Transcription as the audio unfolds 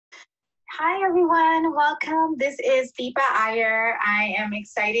Hi, everyone. Welcome. This is Deepa Iyer. I am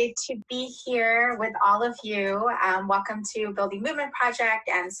excited to be here with all of you. Welcome to Building Movement Project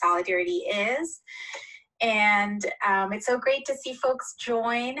and Solidarity Is. And it's so great to see folks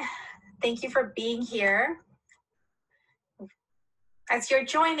join. Thank you for being here. As you're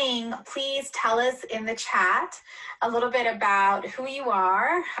joining, please tell us in the chat a little bit about who you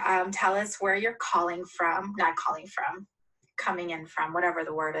are. Tell us where you're coming in from, whatever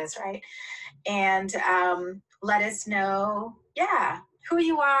the word is, right? And let us know, who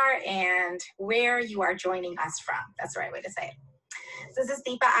you are and where you are joining us from. That's the right way to say it. So this is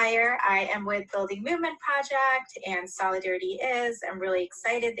Deepa Iyer. I am with Building Movement Project and Solidarity Is. I'm really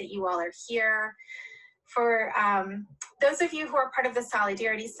excited that you all are here. For those of you who are part of the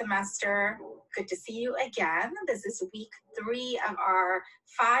Solidarity semester, good to see you again. This is week 3 of our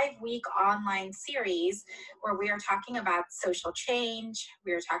 5-week online series where we are talking about social change.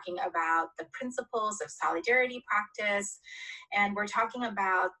 We are talking about the principles of solidarity practice, and we're talking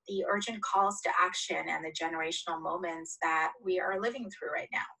about the urgent calls to action and the generational moments that we are living through right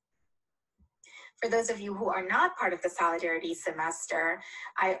now. For those of you who are not part of the Solidarity semester,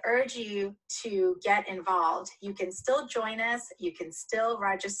 I urge you to get involved. You can still join us, you can still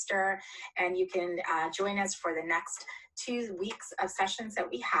register, and you can join us for the next 2 weeks of sessions that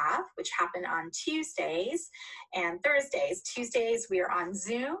we have, which happen on Tuesdays and Thursdays. Tuesdays, we are on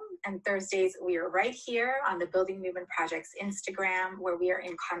Zoom, and Thursdays, we are right here on the Building Movement Project's Instagram, where we are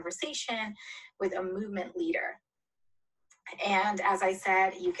in conversation with a movement leader. And as I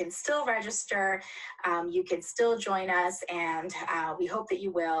said, you can still register, you can still join us, and we hope that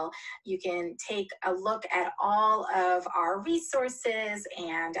you will. You can take a look at all of our resources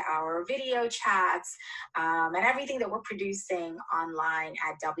and our video chats and everything that we're producing online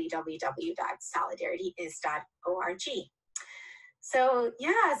at www.solidarityis.org. So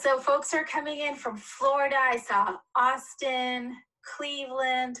folks are coming in from Florida. I saw Austin,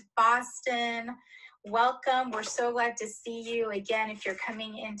 Cleveland, Boston. Welcome. We're so glad to see you. Again, if you're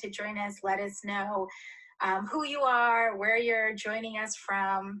coming in to join us, let us know who you are, where you're joining us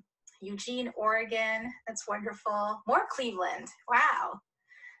from. Eugene, Oregon. That's wonderful. More Cleveland. Wow.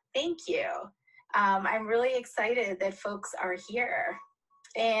 Thank you. I'm really excited that folks are here.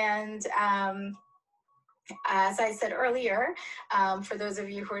 And as I said earlier, for those of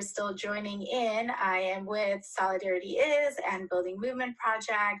you who are still joining in, I am with Solidarity Is and Building Movement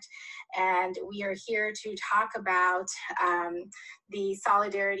Project, and we are here to talk about the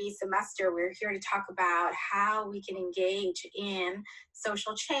Solidarity semester. We're here to talk about how we can engage in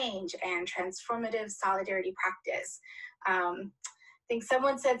social change and transformative solidarity practice. I think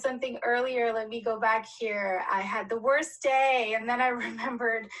someone said something earlier. Let me go back here. I had the worst day, and then I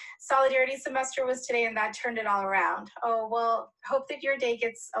remembered Solidarity semester was today, and that turned it all around. Oh, well, hope that your day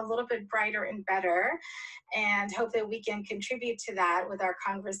gets a little bit brighter and better, and hope that we can contribute to that with our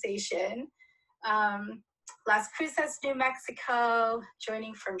conversation. Las Cruces, New Mexico,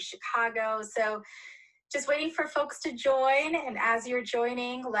 joining from Chicago. So just waiting for folks to join, and as you're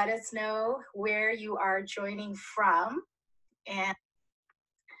joining, let us know where you are joining from. And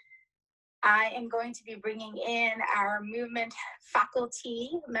I am going to be bringing in our movement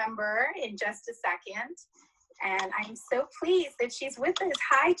faculty member in just a second. And I'm so pleased that she's with us.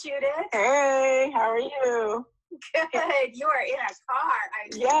 Hi, Judith. Hey, how are you? Good. You are in a car.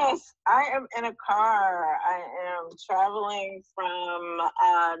 Yes, I am in a car. I am traveling from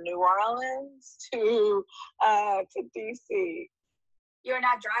New Orleans to DC. You're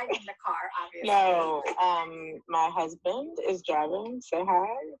not driving the car, obviously. No, my husband is driving. Say hi,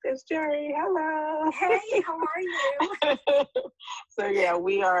 it's Jerry. Hello. Hey, how are you? So yeah,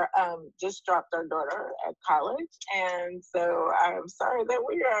 we are just dropped our daughter at college, and so I'm sorry that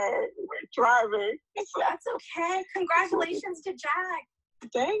we're driving. That's okay. Congratulations to Jack.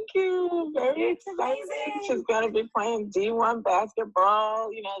 Thank you. Very exciting. She's going to be playing D1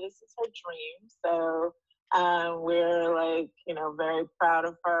 basketball. You know, this is her dream. So we're very proud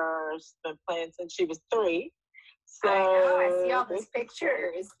of her. She's been playing since she was 3. So I know. I see all these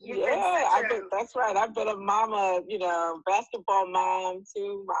pictures. That's right. I've been a mama, basketball mom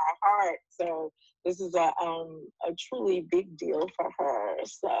to my heart. So this is a truly big deal for her.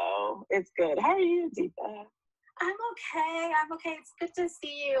 So it's good. How are you, Deepa? I'm okay. It's good to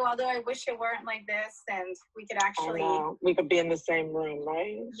see you, although I wish it weren't like this and we could actually... we could be in the same room,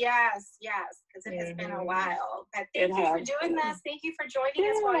 right? Yes, because it has been a while. But thank you for doing this. Thank you for joining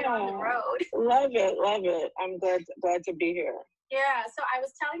us while you're on the road. Love it. I'm glad to be here. Yeah, so I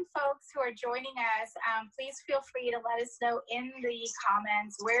was telling folks who are joining us, please feel free to let us know in the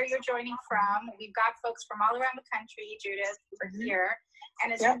comments where you're joining from. We've got folks from all around the country, Judith, for here.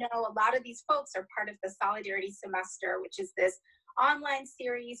 And as you know, a lot of these folks are part of the Solidarity Semester, which is this online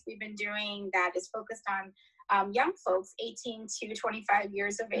series we've been doing that is focused on young folks 18 to 25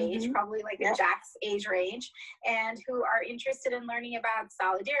 years of age, probably like the Jack's age range, and who are interested in learning about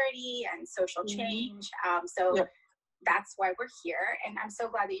solidarity and social change. That's why we're here, and I'm so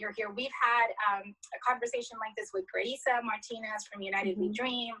glad that you're here. We've had a conversation like this with Graisa Martinez from United We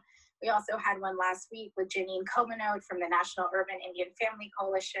Dream. We also had one last week with Janine Cominode from the National Urban Indian Family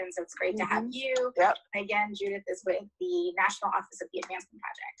Coalition, so it's great to have you. And again, Judith is with the National Office of the Advancement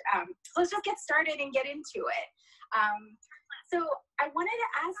Project. So let's just get started and get into it. So I wanted to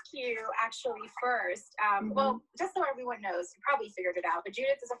ask you actually first, well, just so everyone knows, you probably figured it out, but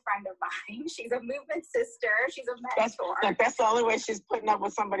Judith is a friend of mine. She's a movement sister. She's a mentor. That's the only way she's putting up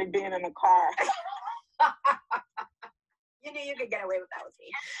with somebody being in a car. You knew you could get away with that with me.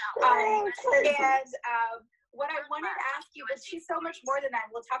 What I wanted to ask you, but she's so much more than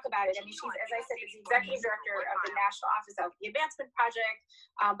that. We'll talk about it. I mean, she's, as I said, is the executive director of the National Office of the Advancement Project,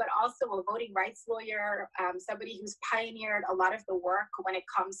 but also a voting rights lawyer, somebody who's pioneered a lot of the work when it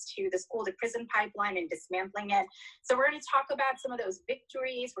comes to the school to prison pipeline and dismantling it. So we're going to talk about some of those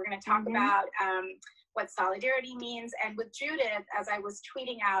victories. We're going to talk about what solidarity means. And with Judith, as I was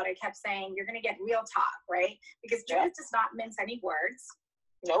tweeting out, I kept saying, you're going to get real talk, right? Because Judith does not mince any words.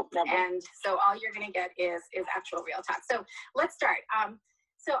 Nope, never. And so all you're going to get is actual real talk. So let's start.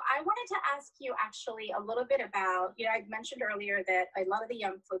 So I wanted to ask you actually a little bit about, you know, I mentioned earlier that a lot of the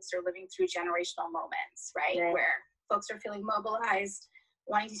young folks are living through generational moments, right? Where folks are feeling mobilized,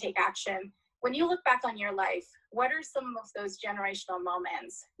 wanting to take action. When you look back on your life, what are some of those generational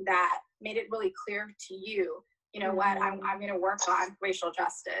moments that made it really clear to you, you know what, I'm going to work on racial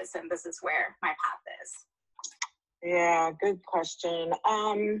justice, and this is where my path is? Yeah, good question.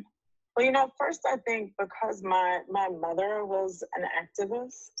 Well, you know, first I think because my mother was an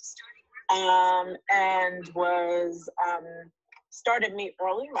activist and was started me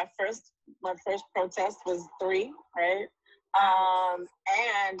early. My first protest was 3, right?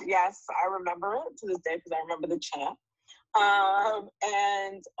 And yes, I remember it to this day because I remember the chant.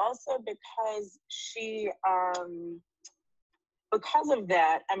 And also because she because of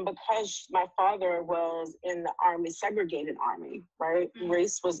that, and because my father was in the army, segregated army, right?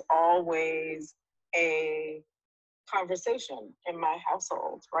 Race was always a conversation in my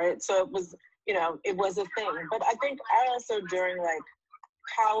household, right? So it was, you know, it was a thing. But I think I also during like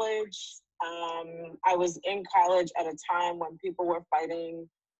college, I was in college at a time when people were fighting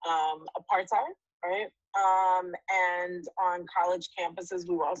apartheid, right? And on college campuses,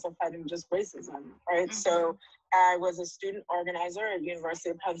 we were also fighting just racism, right? So I was a student organizer at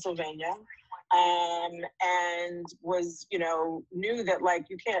University of Pennsylvania, and was, you know, knew that like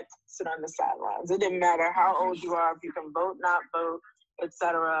you can't sit on the sidelines. It didn't matter how old you are, if you can vote, not vote,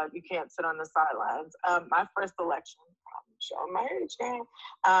 etc. You can't sit on the sidelines. My first election, showing my age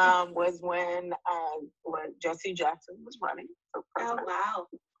now, was when Jesse Jackson was running for president. Oh, wow.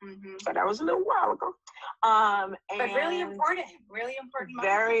 But that was a little while ago. But really important moment.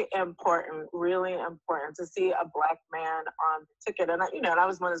 Very important, really important to see a Black man on the ticket. And, you know, and I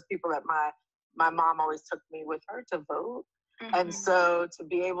was one of those people that my mom always took me with her to vote. And so to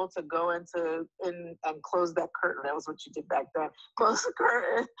be able to go in and close that curtain, that was what you did back then, close the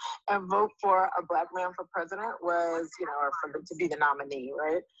curtain and vote for a Black man for president was, you know, or for them to be the nominee,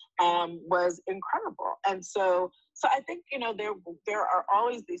 right, was incredible. And so I think, you know, there are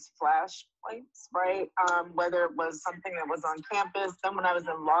always these flash points, right, whether it was something that was on campus. Then when I was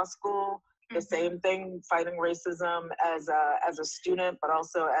in law school, the same thing, fighting racism as a student, but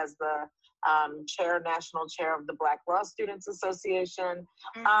also as the national chair of the Black Law Students Association.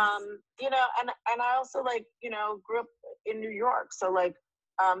 You know, and I also, like, you know, grew up in New York. So like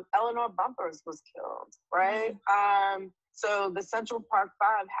Eleanor Bumpurs was killed, right? So the Central Park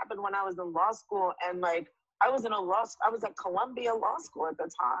 5 happened when I was in law school, and like I was at Columbia Law School at the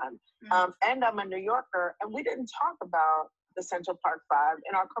time, and I'm a New Yorker, and we didn't talk about the Central Park 5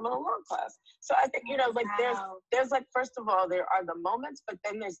 in our criminal law class. So I think, you know, like there's like, first of all, there are the moments, but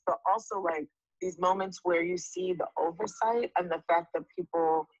then there's also like these moments where you see the oversight and the fact that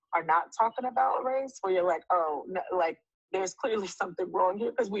people are not talking about race, where you're like, oh, no, like there's clearly something wrong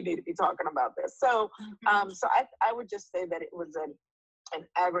here because we need to be talking about this. So, so I would just say that it was an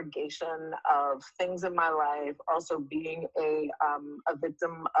aggregation of things in my life, also being a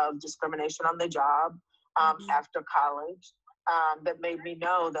victim of discrimination on the job after college, that made me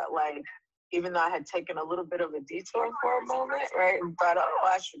know that, like, even though I had taken a little bit of a detour for a moment, right, and thought, oh,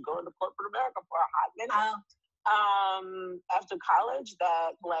 I should go into corporate America for a hot minute. After college,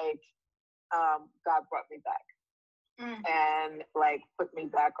 that God brought me back and put me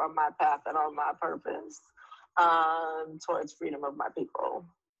back on my path and on my purpose towards freedom of my people.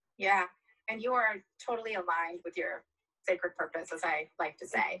 Yeah, and you are totally aligned with your sacred purpose, as I like to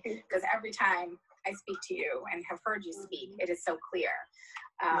say, because every time I speak to you and have heard you speak, it is so clear.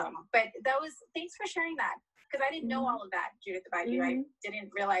 But thanks for sharing that, because I didn't know all of that, Judith, about you. I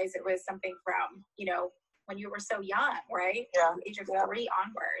didn't realize it was something from, when you were so young, right? Yeah. The age of 3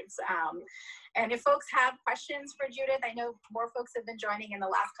 onwards. And if folks have questions for Judith, I know more folks have been joining in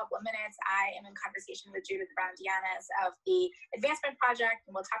the last couple of minutes. I am in conversation with Judith Browne-Dianis of the Advancement Project,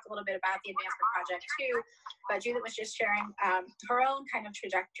 and we'll talk a little bit about the Advancement Project too. But Judith was just sharing her own kind of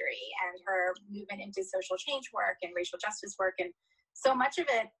trajectory and her movement into social change work and racial justice work. And so much of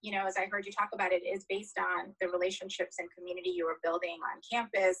it, as I heard you talk about it, is based on the relationships and community you were building on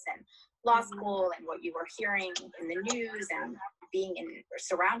campus and law school and what you were hearing in the news and being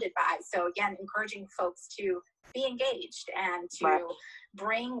surrounded by. So again, encouraging folks to be engaged and to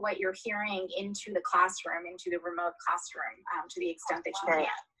bring what you're hearing into the classroom, into the remote classroom, to the extent that you can.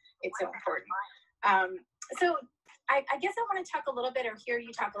 It's so important. So I guess I want to talk a little bit, or hear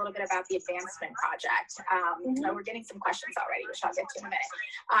you talk a little bit about the Advancement Project. We're getting some questions already, which I'll get to in a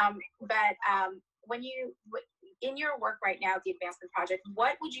minute. But when you, in your work right now at the Advancement Project,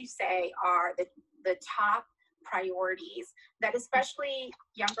 what would you say are the top priorities that especially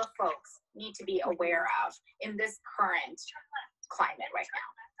younger folks need to be aware of in this current climate right now?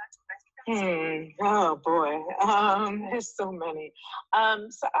 Oh boy, there's so many.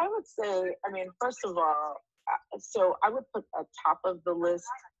 So I would say, first of all, so I would put at top of the list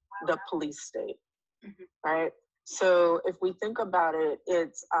the police state, right? So if we think about it,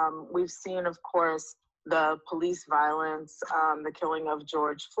 it's we've seen, of course, the police violence, the killing of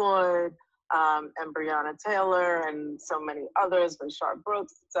George Floyd, and Breonna Taylor, and so many others, Rayshard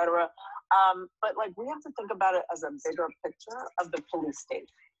Brooks, etc. But we have to think about it as a bigger picture of the police state.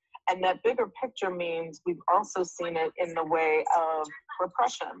 And that bigger picture means we've also seen it in the way of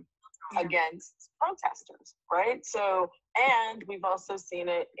repression against protesters, right? So, and we've also seen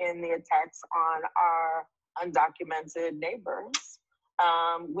it in the attacks on our undocumented neighbors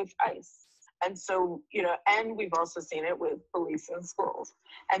with ICE. And so, and we've also seen it with police in schools.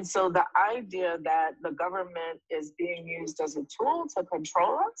 And so the idea that the government is being used as a tool to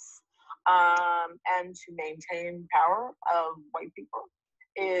control us and to maintain power of white people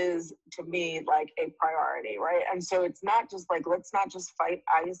is, to me, a priority, right? And so it's not just let's not just fight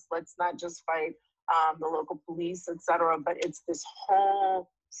ICE, let's not just fight the local police, et cetera, but it's this whole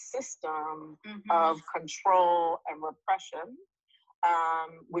system of control and repression,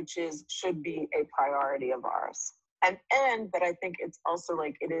 which should be a priority of ours. And that I think it's also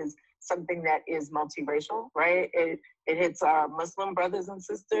it is something that is multiracial, right? It hits our Muslim brothers and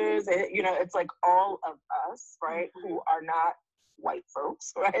sisters. It's all of us, right, who are not white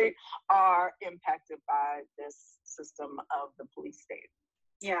folks, right, are impacted by this system of the police state.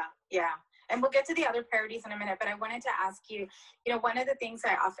 Yeah. And we'll get to the other priorities in a minute, but I wanted to ask you, one of the things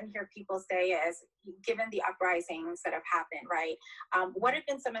I often hear people say is, given the uprisings that have happened, right, what have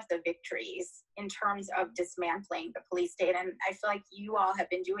been some of the victories in terms of dismantling the police state? And I feel like you all have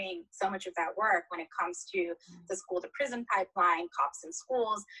been doing so much of that work when it comes to the school to prison pipeline, cops in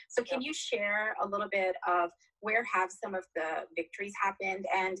schools. So can you share a little bit of where have some of the victories happened,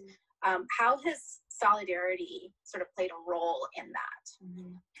 and how has solidarity sort of played a role in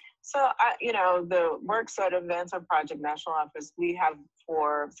that? So, the work sort of Advancement Project National Office, we have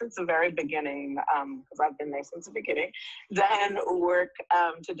since the very beginning, because I've been there since the beginning, done work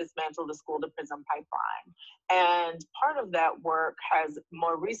to dismantle the school to prison pipeline. And part of that work has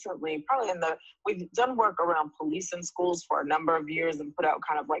more recently, we've done work around police in schools for a number of years and put out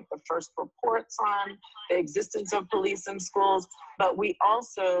kind of the first reports on the existence of police in schools. But we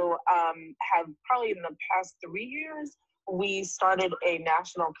also have probably in the past 3 years, we started a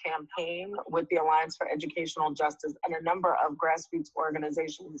national campaign with the Alliance for Educational Justice and a number of grassroots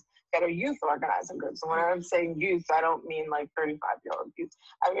organizations that are youth organizing groups. And when I'm saying youth, I don't mean 35-year-old youth.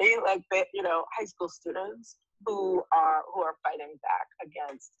 I mean high school students who are fighting back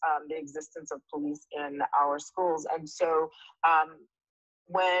against the existence of police in our schools. And so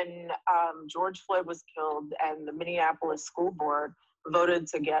when George Floyd was killed and the Minneapolis School Board voted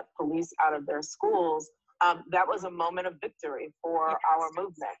to get police out of their schools, that was a moment of victory for our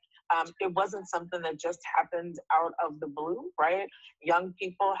movement. it wasn't something that just happened out of the blue, right? Young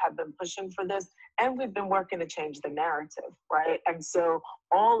people have been pushing for this, and we've been working to change the narrative, right? And so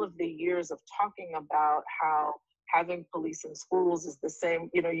all of the years of talking about how having police in schools is the same,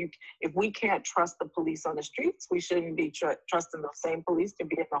 if we can't trust the police on the streets, we shouldn't be trusting the same police to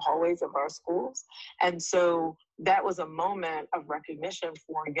be in the hallways of our schools. And so that was a moment of recognition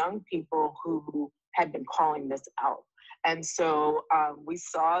for young people who had been calling this out. And so we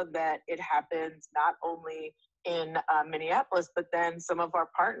saw that it happens not only in Minneapolis, but then some of our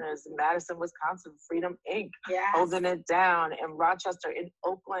partners in Madison, Wisconsin, Freedom Inc., yes, holding it down, in Rochester, in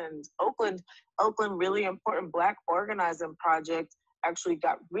Oakland, really important Black organizing project actually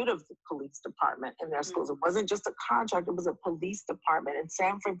got rid of the police department in their schools. It wasn't just a contract, it was a police department. In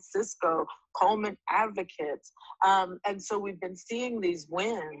San Francisco, Coleman Advocates. And so we've been seeing these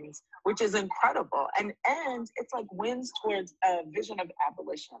wins, which is incredible. And it's like wins towards a vision of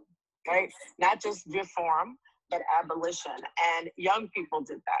abolition, right? Not just reform, but abolition. And young people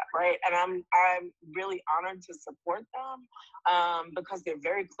did that, right? And I'm really honored to support them because they're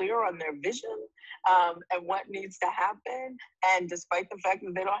very clear on their vision and what needs to happen. And despite the fact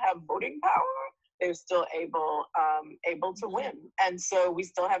that they don't have voting power, they're still able to win. And so we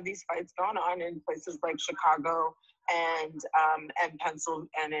still have these fights going on in places like Chicago and Pennsylvania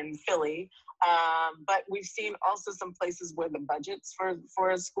and in Philly. But we've seen also some places where the budgets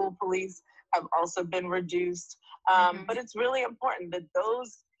for school police have also been reduced. But it's really important that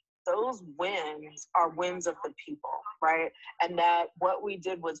those wins are wins of the people, right? And that what we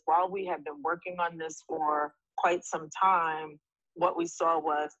did was, while we have been working on this for quite some time, what we saw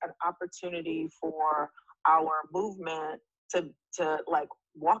was an opportunity for our movement to like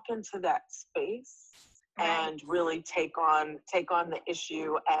walk into that space and really take on the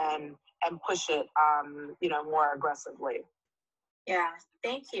issue and push it more aggressively. Yeah,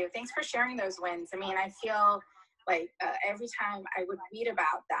 thank you. Thanks for sharing those wins. I mean, I feel like every time I would read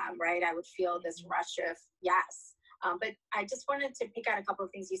about them, right, I would feel this rush of yes. But I just wanted to pick out a couple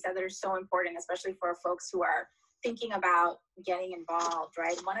of things you said that are so important, especially for folks who are thinking about getting involved,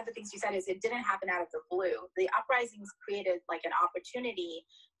 right? One of the things you said is it didn't happen out of the blue. The uprisings created like an opportunity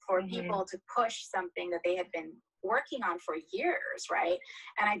for people to push something that they had been working on for years, right?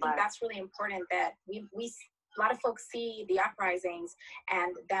 And I think that's really important, that we a lot of folks see the uprisings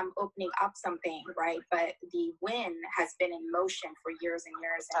and them opening up something, right? But the win has been in motion for years and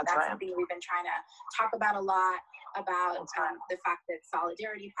years. And that's something we've been trying to talk about a lot, about the fact that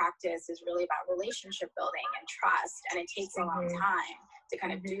solidarity practice is really about relationship building and trust. And it takes a long time to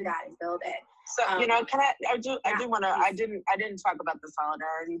kind of do that and build it. So, I didn't talk about the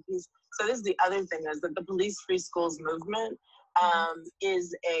solidarity piece. So this is the other thing, is that the Police Free Schools movement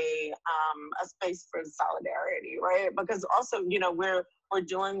is a space for solidarity, right? Because also, we're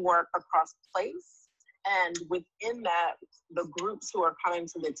doing work across place, and within that, the groups who are coming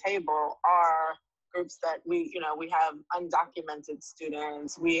to the table are groups that we have undocumented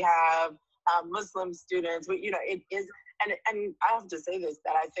students, we have Muslim students, it is, and I have to say this,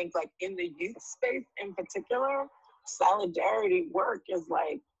 that I think like in the youth space in particular, solidarity work is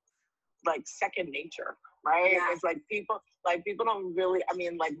like second nature, right? Yeah. It's like people don't really,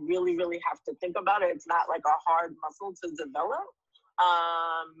 really have to think about it. It's not like a hard muscle to develop.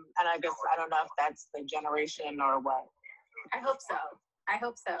 And I guess, I don't know if that's the generation or what. I hope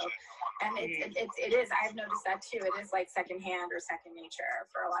so. And it is, I've noticed that too. It is like secondhand or second nature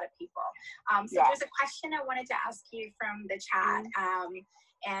for a lot of people. There's a question I wanted to ask you from the chat.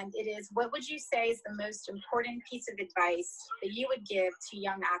 And it is, what would you say is the most important piece of advice that you would give to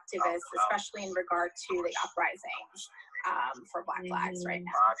young activists, especially in regard to the uprisings for Black lives right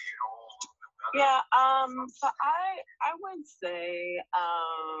now? Yeah, so I would say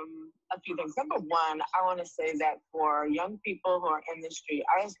a few things. Number one, I want to say that for young people who are in the street,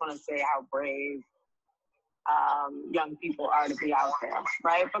 I just want to say how brave young people are to be out there,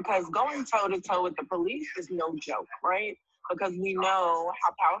 right? Because going toe to toe with the police is no joke, right? Because we know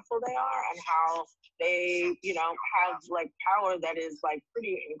how powerful they are and how they, have like power that is like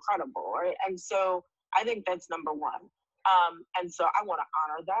pretty incredible, right? And so I think that's number one. And so I want to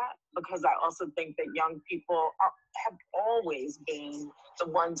honor that, because I also think that young people have always been the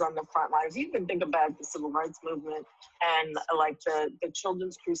ones on the front lines. You can think about the civil rights movement and like the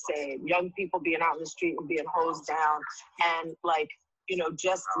Children's Crusade, young people being out in the street and being hosed down, and like,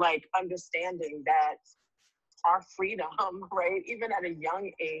 just like understanding that our freedom, right, even at a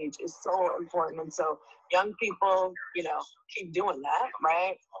young age, is so important. And so young people, keep doing that,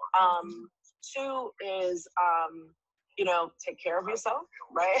 right? Two is, take care of yourself,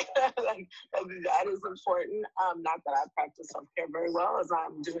 right? like that is important. Not that I practice self-care very well as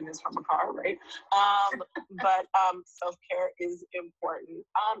I'm doing this from a car, right? But self-care is important.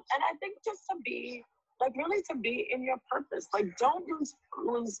 And I think just to be, really to be in your purpose. Like, don't lose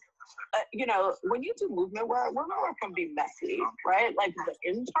when you do movement work can be messy, right? Like, the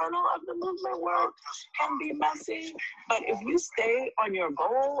internal of the movement work can be messy, but if you stay on your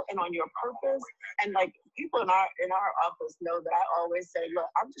goal and on your purpose, and like people in our office know that I always say, look,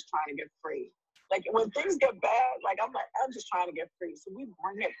 I'm just trying to get free. Like, when things get bad, I'm just trying to get free. So we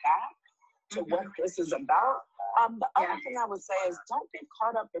bring it back to what this is about. The other thing I would say is, don't get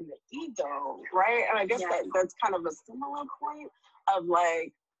caught up in the ego, right? And I guess that's kind of a similar point of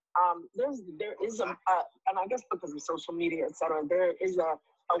like, there is and I guess because of social media, et cetera, there is a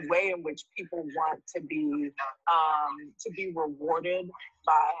way in which people want to be rewarded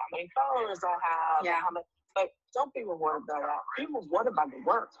by how many followers I have, but don't be rewarded by that. Be rewarded by the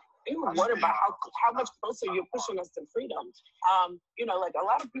work. Be rewarded by how much closer you're pushing us to freedom. Like, a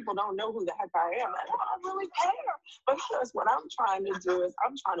lot of people don't know who the heck I am, and I don't really care. Because what I'm trying to do is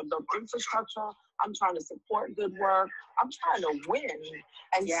I'm trying to build infrastructure. I'm trying to support good work. I'm trying to win.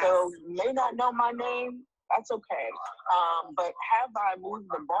 And so you may not know my name. That's okay. But have I moved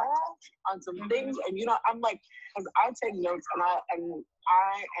the ball on some things? And I'm like, because I take notes, and I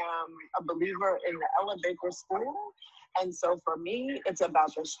am a believer in the Ella Baker School. And so for me, it's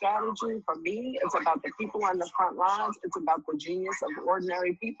about the strategy. For me, it's about the people on the front lines. It's about the genius of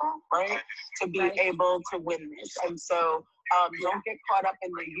ordinary people, right? To be able to win this. And so don't get caught up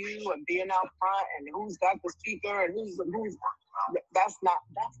in the you and being out front and who's got the speaker and who's that's not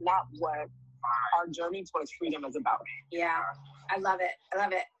what our journey towards freedom is about. Yeah, I love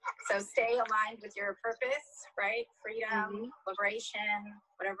it. So stay aligned with your purpose, right? Freedom, liberation,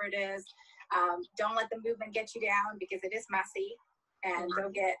 whatever it is. Don't let the movement get you down, because it is messy, and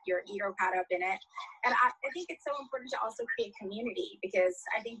don't get your ego caught up in it. And I think it's so important to also create community, because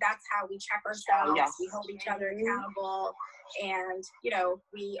I think that's how we check ourselves. We hold each other accountable, and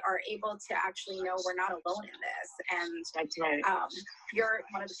we are able to actually know we're not alone in this. And that's right. You're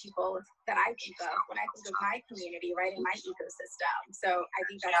one of the people that I think of when I think of my community, right, in my ecosystem. So I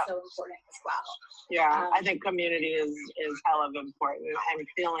think that's so important as well. Yeah, I think community is hell of important, and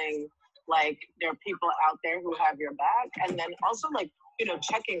feeling like there are people out there who have your back, and then also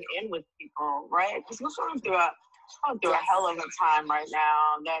checking in with people, right? Because we're going through a hell of a time right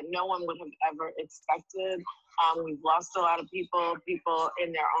now that no one would have ever expected. We've lost a lot of people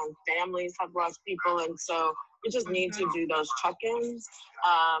in their own families have lost people, and so we just need to do those check-ins,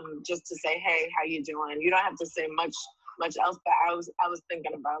 just to say, hey, how you doing? You don't have to say much else, but I was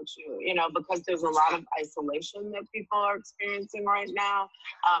thinking about you, because there's a lot of isolation that people are experiencing right now.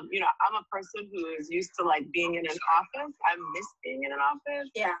 I'm a person who is used to being in an office. I miss being in an office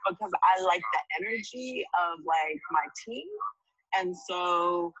because I like the energy of my team. And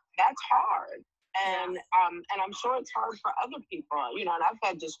so that's hard. And I'm sure it's hard for other people, and I've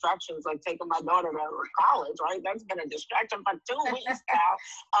had distractions like taking my daughter to college, right? That's been a distraction for 2 weeks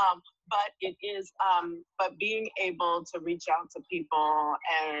now. But it is, but being able to reach out to people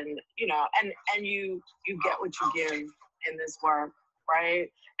and you get what you give in this work,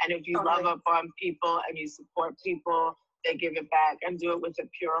 right? And if you love up on people and you support people, they give it back, and do it with a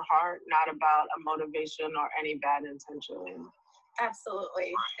pure heart, not about a motivation or any bad intention.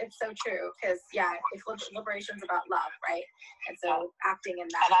 Absolutely. It's so true, because liberation's about love, right? And so acting in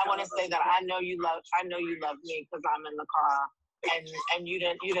that. And I want to say that I know you love me, because I'm in the car, and you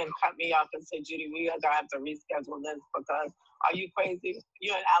didn't cut me off and say, Judy, we are gonna have to reschedule this, because are you crazy?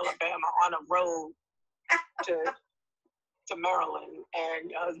 You're in Alabama on a road to Maryland,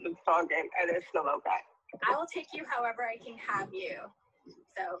 and your husband's talking, and it's still okay. I will take you however I can have you.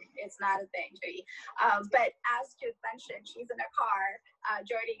 So it's not a thing, Judy. But as Judith mentioned, she's in a car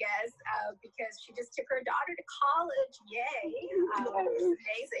joining us because she just took her daughter to college. Yay! It's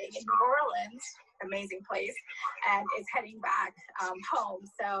amazing. In New Orleans, amazing place, and is heading back home.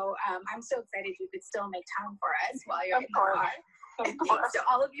 So I'm so excited you could still make time for us while you're in the car. And thanks to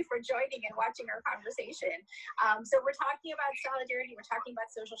all of you for joining and watching our conversation. So we're talking about solidarity, we're talking about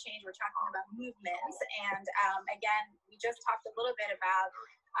social change, we're talking about movements, and again, we just talked a little bit about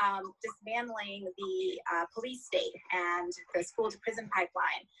dismantling the police state and the school to prison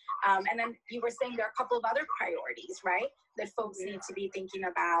pipeline. And then you were saying there are a couple of other priorities, right, that folks need to be thinking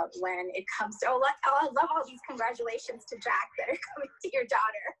about when it comes to, I love all these congratulations to Jack that are coming to your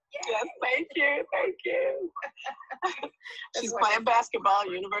daughter. Yay. Yes, thank you. She's playing basketball at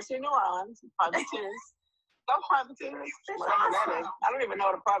University of New Orleans, privateers. Go privateers. That's whatever awesome. that is. I don't even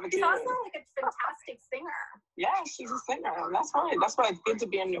know what a privateer is. She's also a fantastic singer. Yeah, she's a singer. That's right. That's why it's good to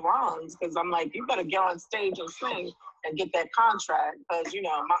be in New Orleans, because I'm like, you better get on stage and sing and get that contract, because, you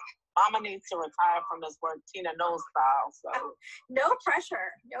know, mama needs to retire from this work Tina Knowles style. So no pressure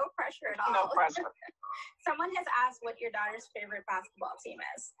at all. No pressure. Someone has asked what your daughter's favorite basketball team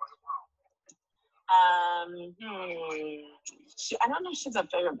is. I don't know if she's a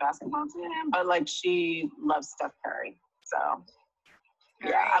favorite basketball team, but like she loves Steph Curry. So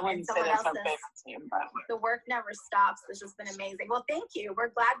yeah, I wouldn't say that's her favorite team, but the work never stops. It's just been amazing. Well, thank you.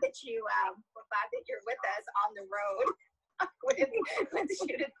 We're glad that you're with us on the road with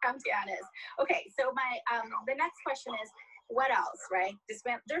Judith Browne-Dianis. Okay, so my the next question is, what else, right?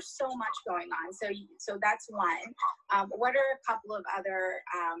 There's so much going on. So that's one. What are a couple of other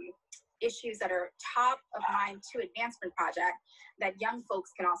issues that are top of mind to Advancement Project that young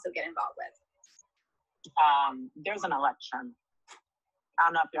folks can also get involved with? There's an election. I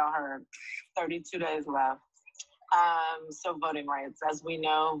don't know if y'all heard, 32 days left. So voting rights, as we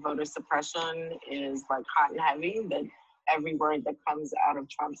know, voter suppression is like hot and heavy. That every word that comes out of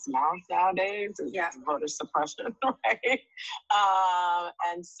Trump's mouth nowadays is voter suppression, right?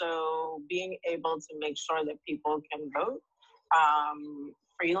 And so being able to make sure that people can vote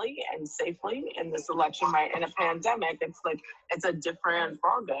freely and safely in this election, right? In a pandemic, it's a different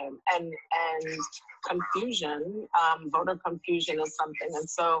ballgame, and confusion, voter confusion is something. And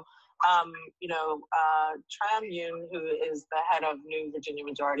so, Tram Yoon, who is the head of New Virginia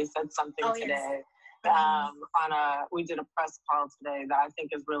Majority, said something today. We did a press call today that I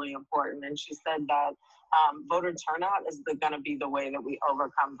think is really important, and she said that voter turnout is going to be the way that we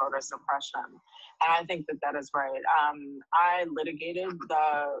overcome voter suppression, and I think that is right. I litigated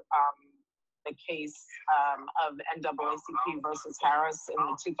the case of NAACP versus Harris in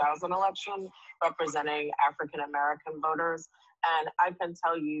the 2000 election, representing African American voters, and I can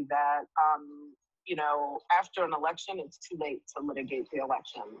tell you that. After an election, it's too late to litigate the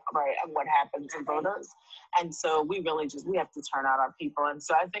election, right? And what happened to voters. And so we have to turn out our people. And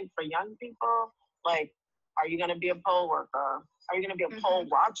so I think for young people, like, are you going to be a poll worker? Are you going to be a poll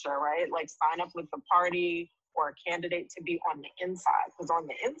watcher, right? Like sign up with the party or a candidate to be on the inside, because on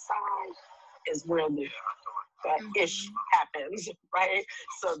the inside is where the ish happens, right?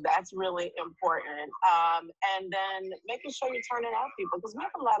 So that's really important. And then making sure you're turning out people, because we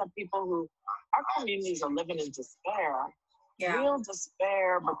have a lot of people who, our communities are living in despair, real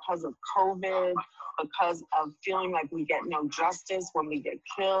despair because of COVID, because of feeling like we get no justice when we get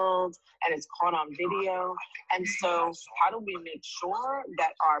killed and it's caught on video. And so how do we make sure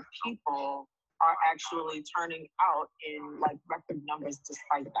that our people are actually turning out in like record numbers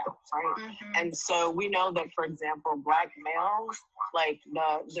despite that, right? And so we know that, for example, Black males, like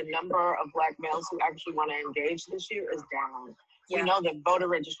the number of Black males who actually want to engage this year is down. We know that voter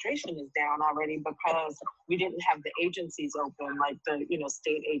registration is down already because we didn't have the agencies open, like the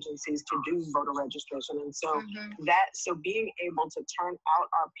state agencies, to do voter registration. And so so being able to turn out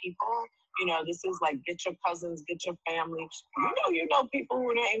our people, this is like, get your cousins, get your family. You know people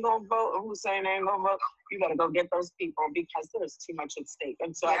who ain't gonna vote or who saying they ain't gonna vote. You gotta go get those people because there's too much at stake.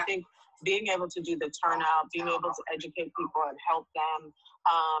 And so I think being able to do the turnout, being able to educate people and help them,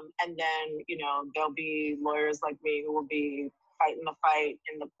 and then there'll be lawyers like me who will be fighting the fight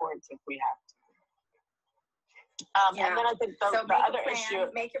in the courts if we have to. And then I think the other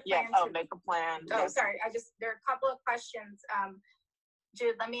issue, make a plan. Make a plan. Oh, sorry. There are a couple of questions.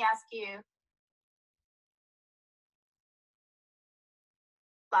 Jude, let me ask you.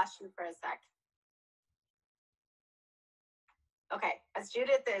 Lost you for a sec. Okay, as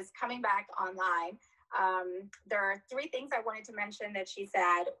Judith is coming back online, there are three things I wanted to mention that she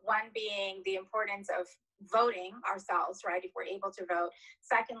said. One being the importance of voting ourselves, right, if we're able to vote.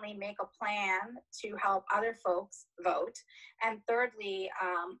 Secondly, make a plan to help other folks vote. And thirdly,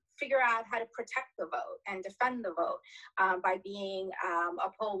 figure out how to protect the vote and defend the vote by being a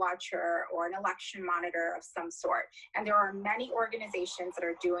poll watcher or an election monitor of some sort. And there are many organizations that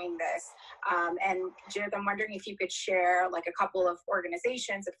are doing this. And Judith, I'm wondering if you could share like a couple of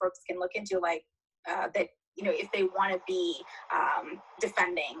organizations that folks can look into, like that, if they want to be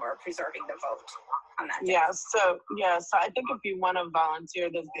defending or preserving the vote on that day. So I think if you want to volunteer,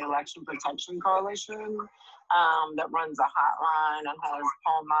 there's the Election Protection Coalition that runs a hotline and has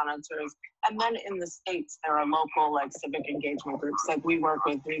poll monitors. And then in the states, there are local like civic engagement groups. Like we work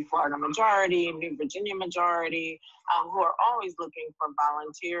with New Florida Majority, New Virginia Majority, who are always looking for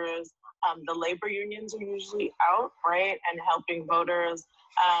volunteers. The labor unions are usually out, right, and helping voters.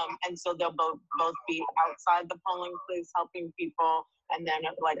 And so they'll both be outside the polling place helping people. And then,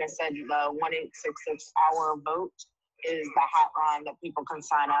 like I said, the 1-866 Our Vote is the hotline that people can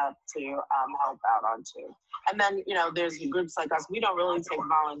sign up to help out on too. And then, you know, there's groups like us. We don't really take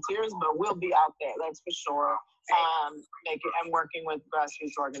volunteers, but we'll be out there, that's for sure. Making and working with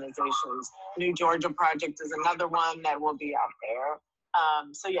grassroots organizations. New Georgia Project is another one that will be out there.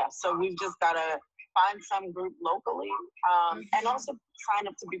 So we've just got to find some group locally, and also sign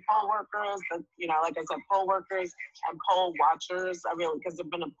up to be poll workers. But, you know, like I said, poll workers and poll watchers. Because there's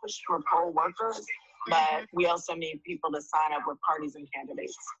been a push for poll workers, but we also need people to sign up with parties and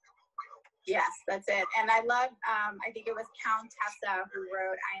candidates. Yes, that's it. And I love, I think it was Countessa who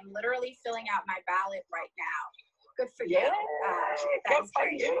wrote, "I am literally filling out my ballot right now." Good for you. Good for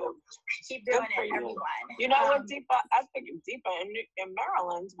you. Keep doing it, everyone. You know what, Deepa? I think Deepa in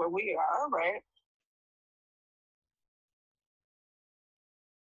Maryland, where we are, right?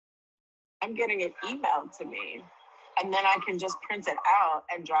 I'm getting it emailed to me, and then I can just print it out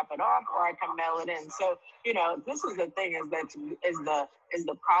and drop it off, or I can mail it in. So, you know, this is the thing: is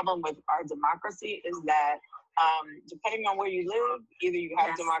the problem with our democracy is that depending on where you live, either you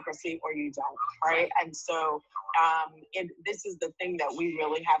have democracy or you don't, right? And so this is the thing that we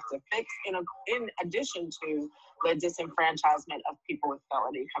really have to fix, in addition to the disenfranchisement of people with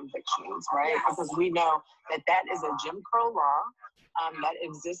felony convictions, right? Because we know that is a Jim Crow law that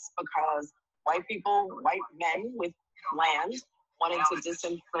exists because white men with land wanting to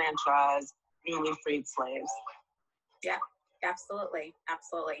disenfranchise newly freed slaves. Yeah. Absolutely.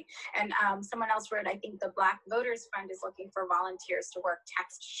 Absolutely. And someone else wrote, "I think the Black Voters Fund is looking for volunteers to work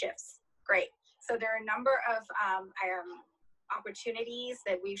text shifts." Great. So there are a number of opportunities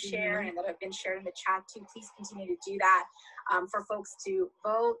that we've shared and that have been shared in the chat too. Please continue to do that for folks to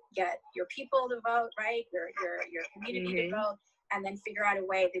vote, get your people to vote, right? Your community to vote, and then figure out a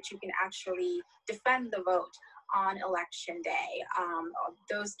way that you can actually defend the vote on election day.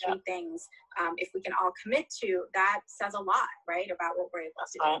 Those three things, if we can all commit to, that says a lot, right, about what we're able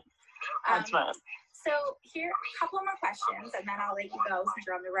to do. That's right. So here, a couple more questions, and then I'll let you go since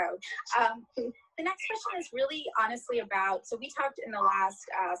you're on the road. The next question is really honestly about, so we talked in the last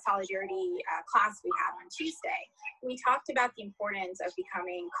solidarity class we had on Tuesday, we talked about the importance of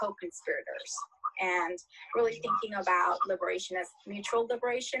becoming co-conspirators and really thinking about liberation as mutual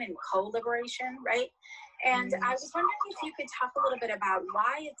liberation and co-liberation, right? And I was wondering if you could talk a little bit about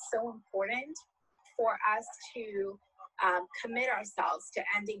why it's so important for us to commit ourselves to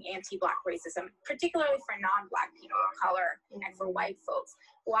ending anti-Black racism, particularly for non-Black people of color and for white folks.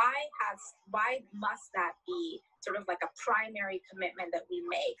 Why must that be sort of like a primary commitment that we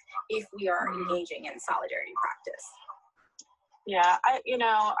make if we are engaging in solidarity practice? Yeah, I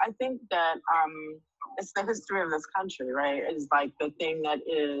think that it's the history of this country, right? Is like the thing that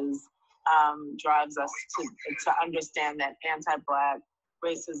drives us to understand that anti-Black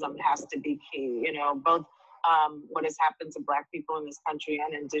racism has to be key. You know, both what has happened to Black people in this country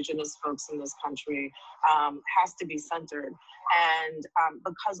and Indigenous folks in this country has to be centered. And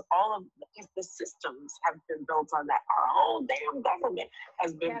because all of the systems have been built on that. Our whole damn government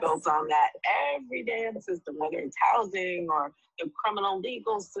has been built on that. Every damn system, whether it's housing or the criminal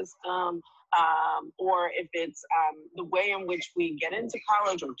legal system, or if it's the way in which we get into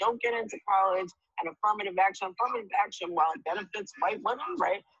college or don't get into college, and affirmative action, while it benefits white women,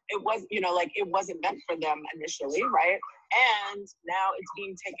 right? It was, it wasn't meant for them initially, right? And now it's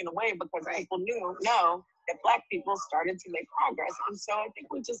being taken away because people know that Black people started to make progress. And so I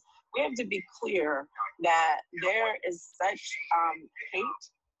think we have to be clear that there is such hate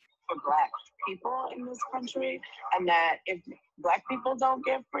for Black people in this country, and that if Black people don't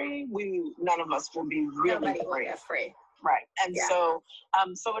get free, none of us will be really Nobody will get free. Right. And so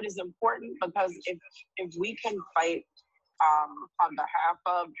it is important, because if we can fight on behalf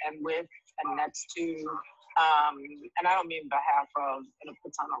of and with and next to, and I don't mean behalf of in a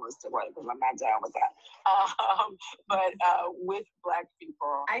paternalistic way, because I'm not down with that, but with Black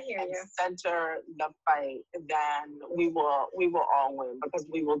people, I hear you. Center the fight, then we will all win, because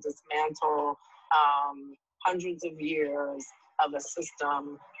we will dismantle hundreds of years of a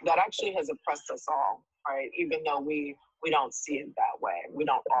system that actually has oppressed us all, right? Even though we don't see it that way. We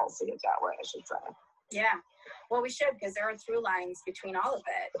don't all see it that way, I should say. Yeah. Well, we should, because there are through lines between all of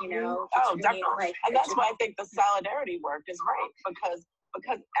it, Oh, definitely. And that's why I think the solidarity work is right, because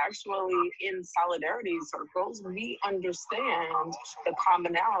actually in solidarity circles, we understand the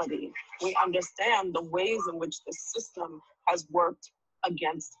commonality. We understand the ways in which the system has worked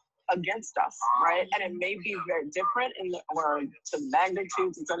against us, right? And it may be very different or to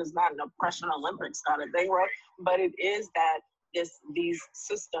magnitudes, so it's not an oppression Olympics kind of thing, right? But it is that these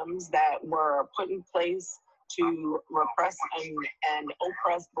systems that were put in place to repress and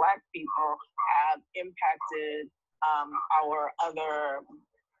oppress Black people have impacted our other,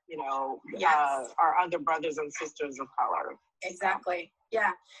 Yes. our other brothers and sisters of color. Exactly.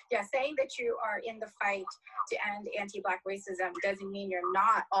 Yeah. Yeah. Saying that you are in the fight to end anti-Black racism doesn't mean you're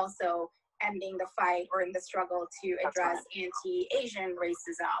not also ending the fight or in the struggle to address anti-Asian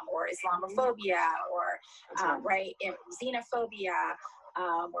racism or Islamophobia or right, xenophobia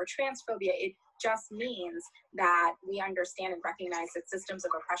or transphobia. It just means that we understand and recognize that systems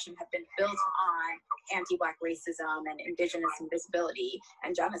of oppression have been built on anti-Black racism and indigenous invisibility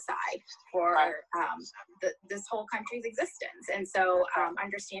and genocide for this whole country's existence. And so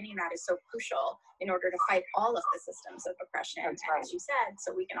understanding that is so crucial in order to fight all of the systems of oppression, and as you said,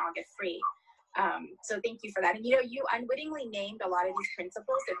 so we can all get free. So thank you for that. And you unwittingly named a lot of these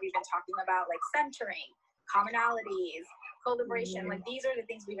principles that we've been talking about, like centering, commonalities, co-liberation. Like these are the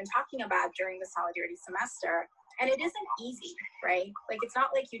things we've been talking about during the Solidarity semester. And it isn't easy, right? Like it's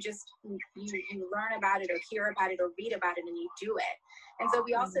not like you just you learn about it or hear about it or read about it and you do it. And so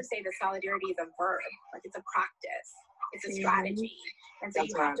we also say that solidarity is a verb, like it's a practice, it's a strategy. And so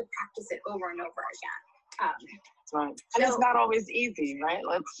you have to practice it over and over again. That's right. And it's not always easy, right?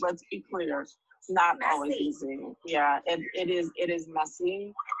 Let's be clear. It's not always easy. Yeah, it is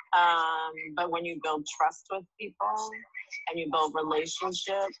messy. But when you build trust with people and you build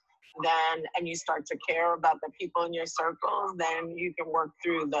relationship, and you start to care about the people in your circles, then you can work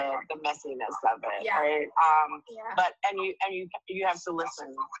through the messiness of it, right? But you have to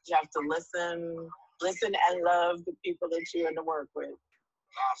listen. You have to listen and love the people that you're in the work with.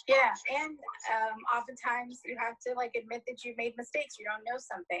 Yeah, and oftentimes you have to admit that you made mistakes, you don't know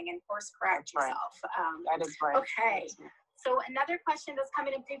something, and course correct yourself. That is right. Okay. So another question that's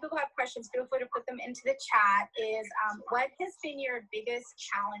coming in, people who have questions, feel free to put them into the chat, is what has been your biggest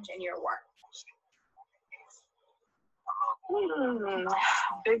challenge in your work?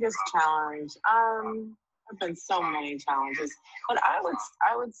 Biggest challenge. There've been so many challenges, but I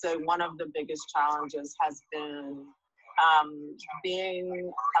would say one of the biggest challenges has been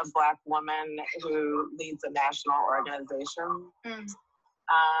being a Black woman who leads a national organization.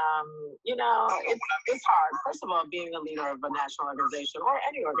 It's hard. First of all, being a leader of a national organization or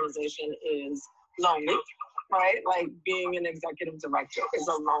any organization is lonely, right? Like being an executive director is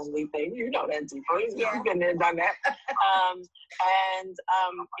a lonely thing. You know that deeply. You've been there, done that. And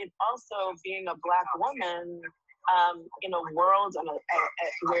it also being a Black woman in a world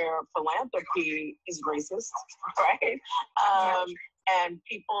where philanthropy is racist, right? And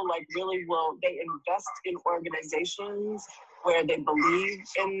people really they invest in organizations where they believe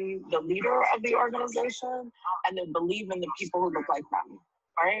in the leader of the organization and they believe in the people who look like them,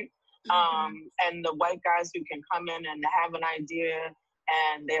 right? And the white guys who can come in and have an idea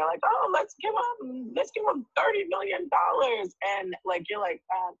and they're like, oh, let's give them $30 million. And you're like,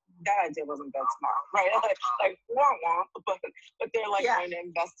 that idea wasn't that smart, right? But they're going to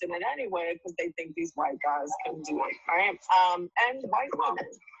invest in it anyway because they think these white guys can do it, right? And white women.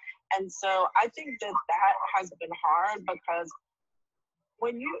 And so I think that has been hard because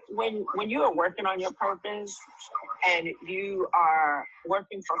when you are working on your purpose and you are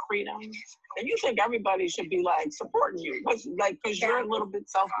working for freedom, and you think everybody should be supporting you, because you're a little bit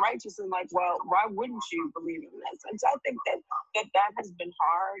self-righteous and well, why wouldn't you believe in this? And so I think that has been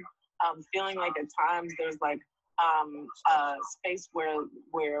hard. Feeling like at times there's a space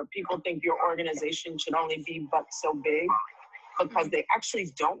where people think your organization should only be but so big because they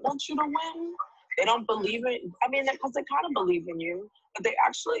actually don't want you to win. They don't believe it. I mean, because they kind of believe in you, but they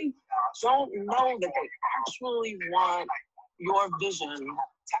actually don't know that they actually want your vision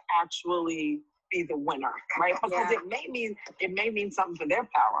to actually be the winner, right? Because it may mean something for their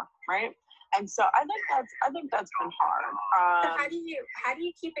power, right? And so I think that's been hard. So how do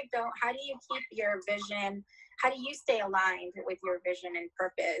you keep it going? How do you keep your vision? How do you stay aligned with your vision and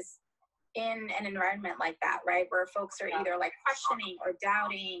purpose in an environment like that, right? Where folks are either questioning or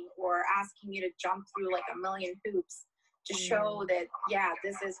doubting or asking you to jump through a million hoops to show that,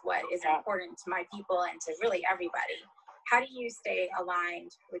 this is what is important to my people and to really everybody. How do you stay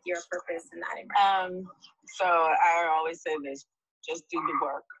aligned with your purpose in that environment? So I always say this, just do the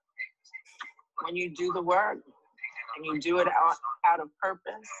work. When you do the work and you do it out of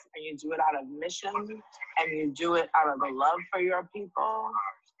purpose and you do it out of mission and you do it out of the love for your people,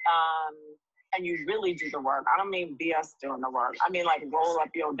 and you really do the work. I don't mean BS doing the work. I mean roll up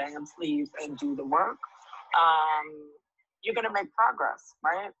your damn sleeves and do the work. You're gonna make progress,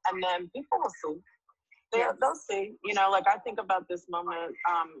 right? And then people will see. They'll see. I think about this moment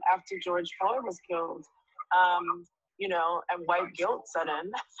after George Floyd was killed. And white guilt set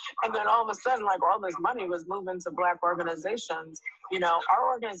in. And then all of a sudden, all this money was moving to Black organizations. Our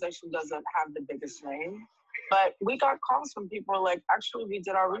organization doesn't have the biggest name, But we got calls from people like, actually, we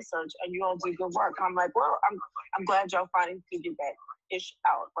did our research and you all do good work. I'm like, well, I'm glad y'all finally figured that ish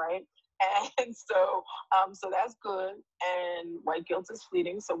out, right? And so that's good. And white guilt is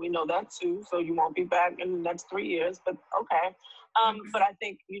fleeting, so we know that too. So you won't be back in the next 3 years, but okay. But I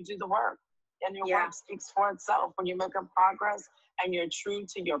think you do the work, and your work speaks for itself. When you're making progress and you're true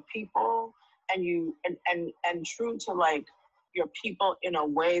to your people, and you and true to like your people in a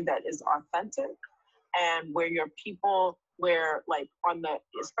way that is authentic, and where your people, where like on the,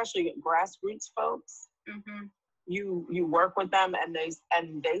 especially grassroots folks, you work with them and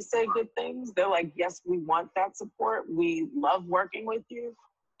they say good things. They're like, yes, we want that support. We love working with you.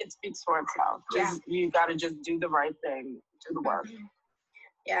 It speaks for itself. You got to just do the right thing, do the work.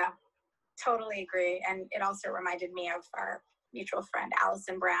 Yeah, totally agree. And it also reminded me of our mutual friend,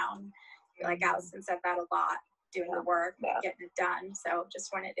 Allison Brown. Like Allison said that a lot, doing the work, getting it done. So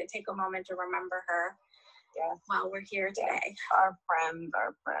just wanted to take a moment to remember her while we're here today. Our friend.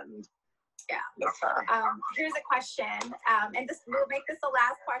 Yeah. Yes, sir. Here's a question, and this we'll make this the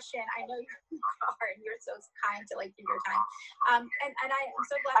last question. I know you are, and you're so kind to like give your time. And I'm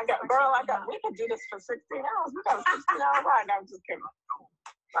so glad. We could do this for 16 hours. We got a 16-hour ride. No, I'm just kidding.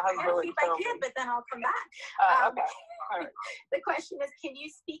 My husband I can, but then I'll come back. Okay. All right. The question is, can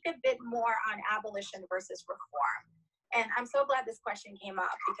you speak a bit more on abolition versus reform? And I'm so glad this question came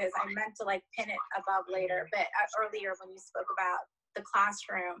up because I meant to like pin it above later, but earlier when you spoke about the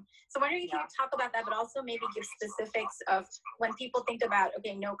classroom. So I'm wondering if you could talk about that, but also maybe give specifics of when people think about,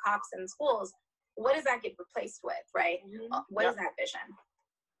 okay, no cops in schools, what does that get replaced with, right? What is that vision?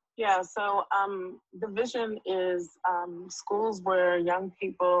 Yeah, so the vision is schools where young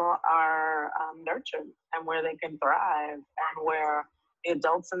people are nurtured and where they can thrive and where the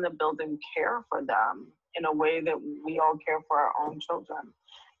adults in the building care for them in a way that we all care for our own children.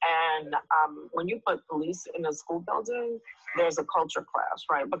 And when you put police in a school building, there's a culture clash,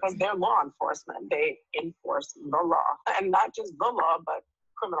 right? Because they're law enforcement. They enforce the law, and not just the law, but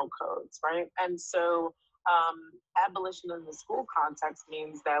criminal codes, right? And so abolition in the school context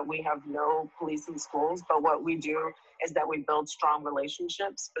means that we have no police in schools, but what we do is that we build strong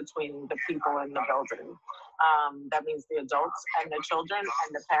relationships between the people in the building. That means the adults and the children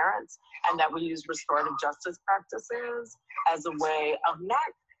and the parents, and that we use restorative justice practices as a way of not,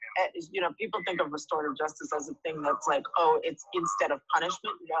 people think of restorative justice as a thing that's like, oh, it's instead of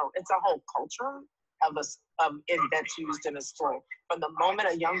punishment. No, it's a whole culture of it that's used in a school. From the moment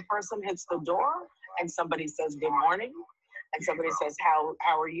a young person hits the door and somebody says good morning, and somebody says, how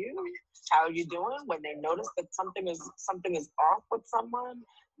are you? How are you doing? When they notice that something is off with someone,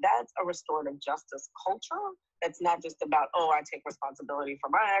 that's a restorative justice culture. It's not just about, oh, I take responsibility for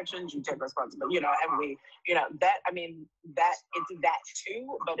my actions, you take responsibility, and we, that it's that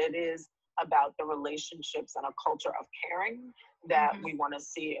too, but it is about the relationships and a culture of caring that we want to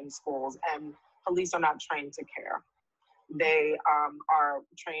see in schools. And police are not trained to care. They are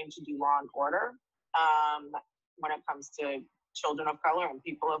trained to do law and order when it comes to children of color and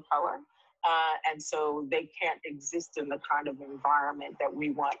people of color. And so they can't exist in the kind of environment that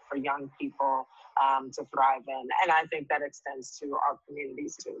we want for young people to thrive in. And I think that extends to our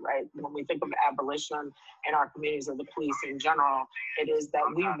communities too, right? When we think of abolition in our communities or the police in general, it is that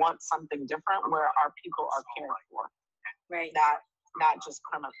we want something different where our people are cared for. Right. Not just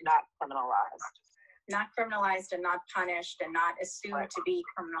not criminalized. Not criminalized and not punished and not assumed to be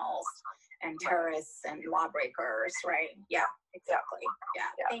criminals and terrorists and lawbreakers, right? Yeah, exactly. Yeah.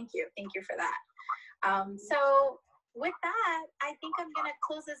 Thank you for that. So with that, I think I'm going to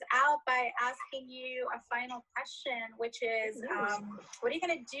close this out by asking you a final question, which is, what are you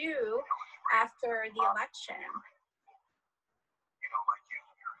going to do after the election?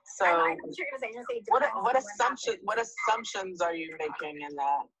 So I'm sure you're going to say what assumptions are you making in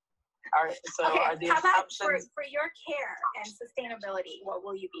that? Are the how about assumptions for your care and sustainability? What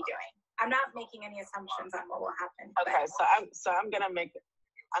will you be doing? I'm not making any assumptions on what will happen. Okay, so I'm gonna make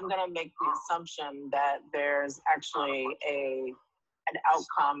the assumption that there's actually an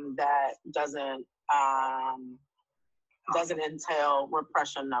outcome that doesn't entail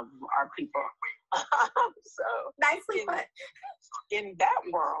repression of our people. So nicely put. In that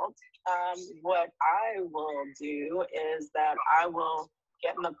world, what I will do is that I will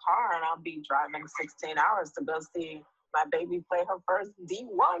get in the car and I'll be driving 16 hours to go see my baby play her first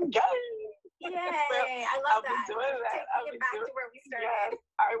D1 game. Yay! I love that. I'll be doing that. I'll be back to where we started. Yes,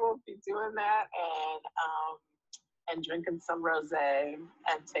 I will be doing that and drinking some rosé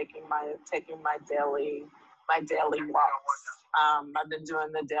and taking my daily walks. I've been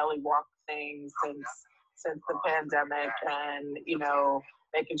doing the daily walk thing since the pandemic, and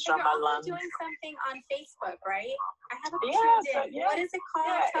making sure and my you're lungs. also doing something on Facebook, right? I haven't Yeah, tuned in. What is it called?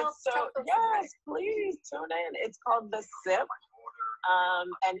 Yeah, Tell folks yes, please tune in. It's called The Sip.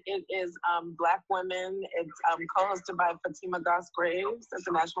 And it is Black women. It's co-hosted by Fatima Goss Graves at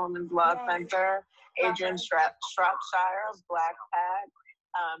the National Women's Law Center, Adrian Shropshire of Black Pack,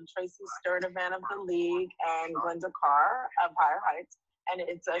 Tracy Sturdivant of The League, and Glenda Carr of Higher Heights. And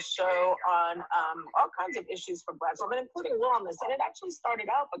it's a show on all kinds of issues for Black women, including wellness. And it actually started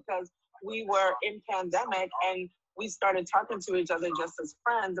out because we were in pandemic and we started talking to each other just as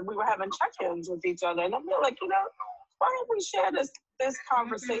friends, and we were having check-ins with each other. And then we were like, why don't we share this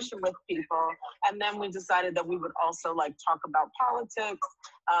conversation with people? And then we decided that we would also talk about politics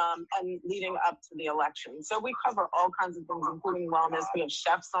and leading up to the election. So we cover all kinds of things, including wellness. We have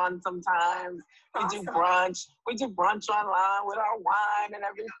chefs on sometimes. We do brunch. We do brunch online with our wine and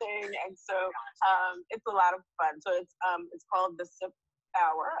everything. And so it's a lot of fun. So it's called The Sip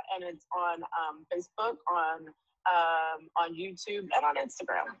Hour, and it's on Facebook, on YouTube, and on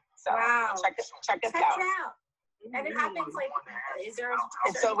Instagram. So check us out. And it happens is there?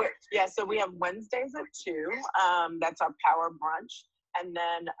 So we have Wednesdays at 2. That's our power brunch, and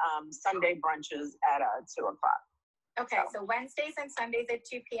then Sunday brunches at 2 o'clock. Okay, so Wednesdays and Sundays at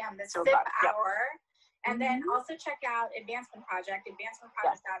 2 p.m. The Sip Hour, and then also check out Advancement Project,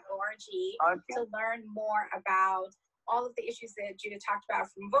 advancementproject.org, to learn more about all of the issues that Judith talked about,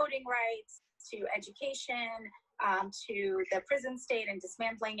 from voting rights to education, to the prison state and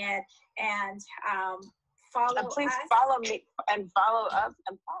dismantling it, and please follow me and follow us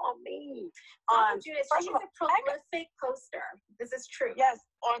and follow me on Judith. She's a prolific poster. This is true. Yes,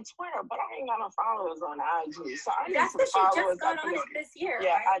 on Twitter, but I ain't got no followers on IG. So I That's need some what she followers. just got on it this year.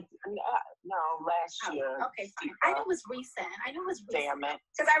 Yeah, right? last year. Okay, fine. I know it was recent. Damn it.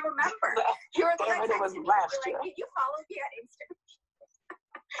 Because I remember you were the one it was last year. Can you follow me on Instagram?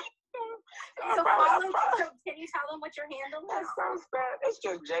 So can you tell them what your handle is? It's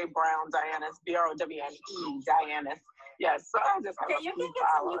just J Browne-Dianis, Browne-Dianis. Yes, so I just okay, you can get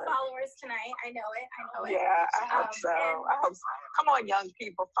some new followers tonight. I know it. Yeah, I hope so. Come on, young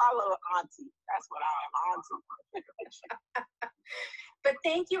people, follow Auntie. That's what I am, Auntie. But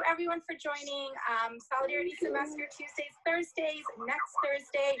thank you, everyone, for joining Solidarity Semester Tuesdays, Thursdays. Next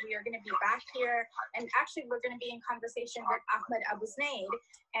Thursday, we are going to be back here. And actually, we're going to be in conversation with Ahmed Abusnaid.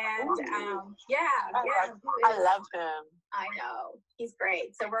 And I love him. I know. He's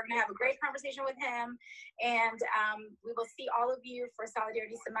great. So we're going to have a great conversation with him. And we will see all of you for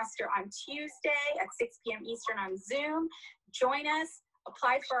Solidarity Semester on Tuesday at 6 p.m. Eastern on Zoom. Join us.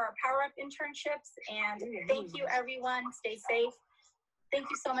 Apply for our Power Up internships. And thank you, everyone. Stay safe. Thank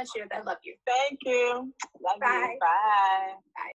you so much, Judith. I love you. Thank you. Love you. Bye. Bye.